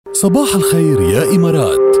صباح الخير يا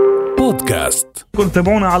إمارات بودكاست. كنت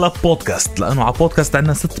تابعونا على بودكاست، لأنه على بودكاست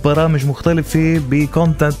عندنا 6 برامج مختلفة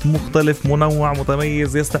بكونتنت مختلف منوع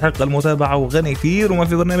متميز يستحق المتابعة وغني كثير، وما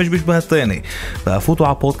في برنامج بيشبه الثاني. ففوتوا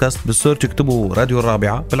على بودكاست بالسيرش، اكتبوا راديو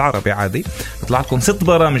الرابعة بالعربي عادي، بيطلع لكم 6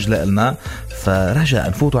 برامج لنا.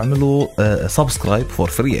 فرجاء فوتوا اعملوا سبسكرايب فور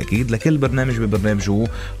فري اكيد لكل برنامج ببرنامجه،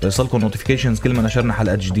 يوصلكم نوتيفيكيشنز كل ما نشرنا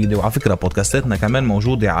حلقات جديده. وعلى فكره بودكاستاتنا كمان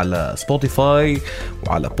موجوده على سبوتيفاي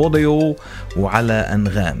وعلى بوديو وعلى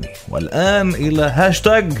انغامي. والان الى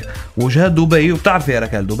هاشتاج وجهات دبي. وبتعرف يا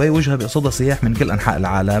ركال، دبي وجهه بيقصدها سياح من كل انحاء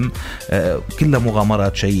العالم، كلها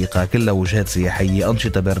مغامرات شيقه، كلها وجهات سياحيه،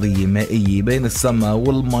 انشطه بريه مائيه بين السماء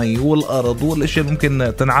والمي والارض والاشياء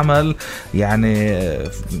ممكن تنعمل. يعني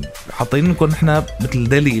حاطين لكم احنا مثل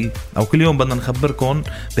دليل، او كل يوم بدنا نخبركم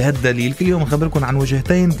بهالدليل، كل يوم نخبركم عن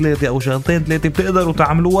وجهتين 3 او شغلتين 3 بتقدروا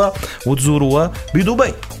تعملوها وتزوروها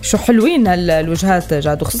بدبي. شو حلوين الوجهات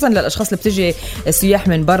جاد، وخصوصا للاشخاص اللي بتجي سياح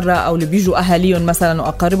من برا او اللي بيجوا اهاليهم مثلا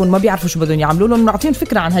واقاربهم ما بيعرفوا شو بدهم يعملوا لهم. نعطيهم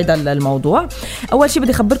فكره عن هذا الموضوع. اول شيء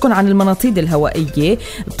بدي اخبركم عن المناطيد الهوائيه.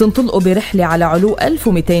 بتنطلقوا برحله على علو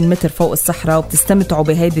 1200 متر فوق الصحراء، وبتستمتعوا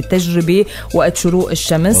بهيدي التجربه وقت شروق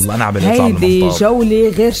الشمس. والله انا عبالي هيدي جوله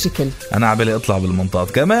غير شكل، انا عبالي اطلع بالمنطاد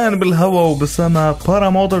كمان بالهواء وبالسماء.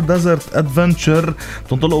 باراموتر ديزرت ادفنتشر،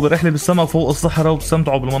 بتنطلقوا برحله بالسماء فوق الصحراء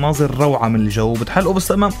وبتستمتعوا بالمناظر الروعه من الجو. بتحلقوا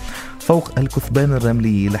بالسماء فوق الكثبان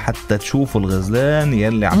الرمليه لحتى تشوفوا الغزلان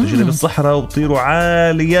يلي عم تجري بالصحراء، وبطيروا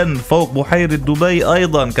عاليا فوق بحيره دبي.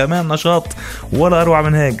 ايضا كمان نشاط ولا اروع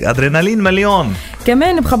من هيك، ادرينالين مليون.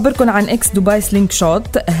 كمان بخبركم عن اكس دبي سلينك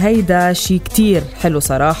شوت. هيدا شيء كتير حلو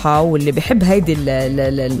صراحه، واللي بيحب هيدي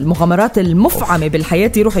المغامرات المفعمه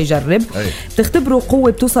بالحياه يروح يجرب. بتختبروا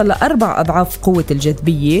قوه بتوصل ل4 أضعاف قوه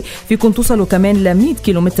الجاذبيه. فيكم توصلوا كمان ل 100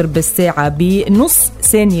 كيلومتر بالساعه بنص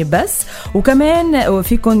ثانيه بس. وكمان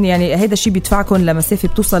فيكم يعني هيدا الشيء بيدفعكم لمسافه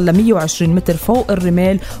بتوصل ل 120 متر فوق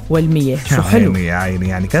الرمال والمياه. شو حلو يا عيني.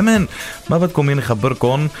 يعني كمان ما بدكم مين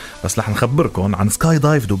يخبركم، بس رح نخبركم عن سكاي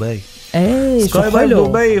دايف دبي. سكاي دايف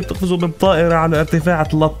دبي بتقفزوا بالطائرة على ارتفاع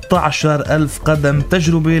 13,000 قدم.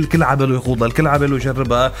 تجربة الكل عباله يخوضها، الكل عباله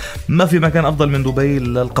يجربها. ما في مكان أفضل من دبي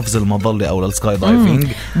للقفز المظلي أو للسكاي دايفينج.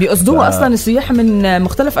 بيقصدوها أصلا السياح من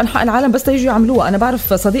مختلف أنحاء العالم بس يجوا يعملوها. أنا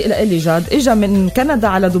بعرف صديق لإلي جاد إجا من كندا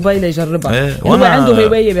على دبي ليجربها. هو عنده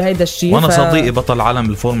هواية بهيدا الشيء. وأنا صديقي بطل عالم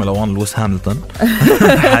الفورمولا 1 لويس هاملتون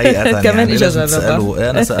حقيقة كمان يعني إجا جربها.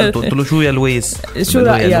 أنا سألته قلت له شو يا لويس، شو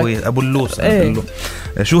رأيك أبو اللوس.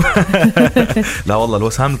 شو لا والله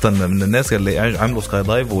لويس هاملتون من الناس اللي عملوا سكاي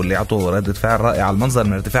دايف واللي عطوا ردة فعل رائعة. المنظر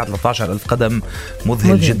من ارتفاع 13,000 قدم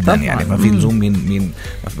مذهل جدا طبعاً. يعني ما في لزوم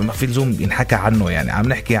ما في لزوم ينحكى عنه. يعني عم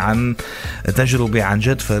نحكي عن تجربة عن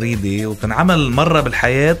جد فريدة، وتنعمل مرة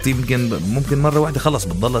بالحياة. ممكن مرة واحدة خلص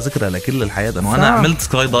بتضل ذكرى لكل الحياة. أنا عملت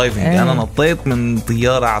سكاي دايفنج. أنا نطيت من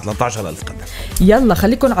طيارة على 13,000 قدم. يلا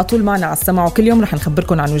خليكن على طول معنا على السمع، وكل يوم رح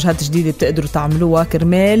نخبركن عن وجهات جديدة بتقدروا تعملوها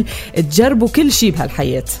كرمال تجربوا كل شيء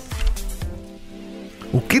بهالحياة.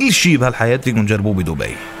 وكل شيء بهالحياة فيكم جربوه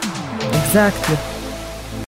بدبي. Exactly.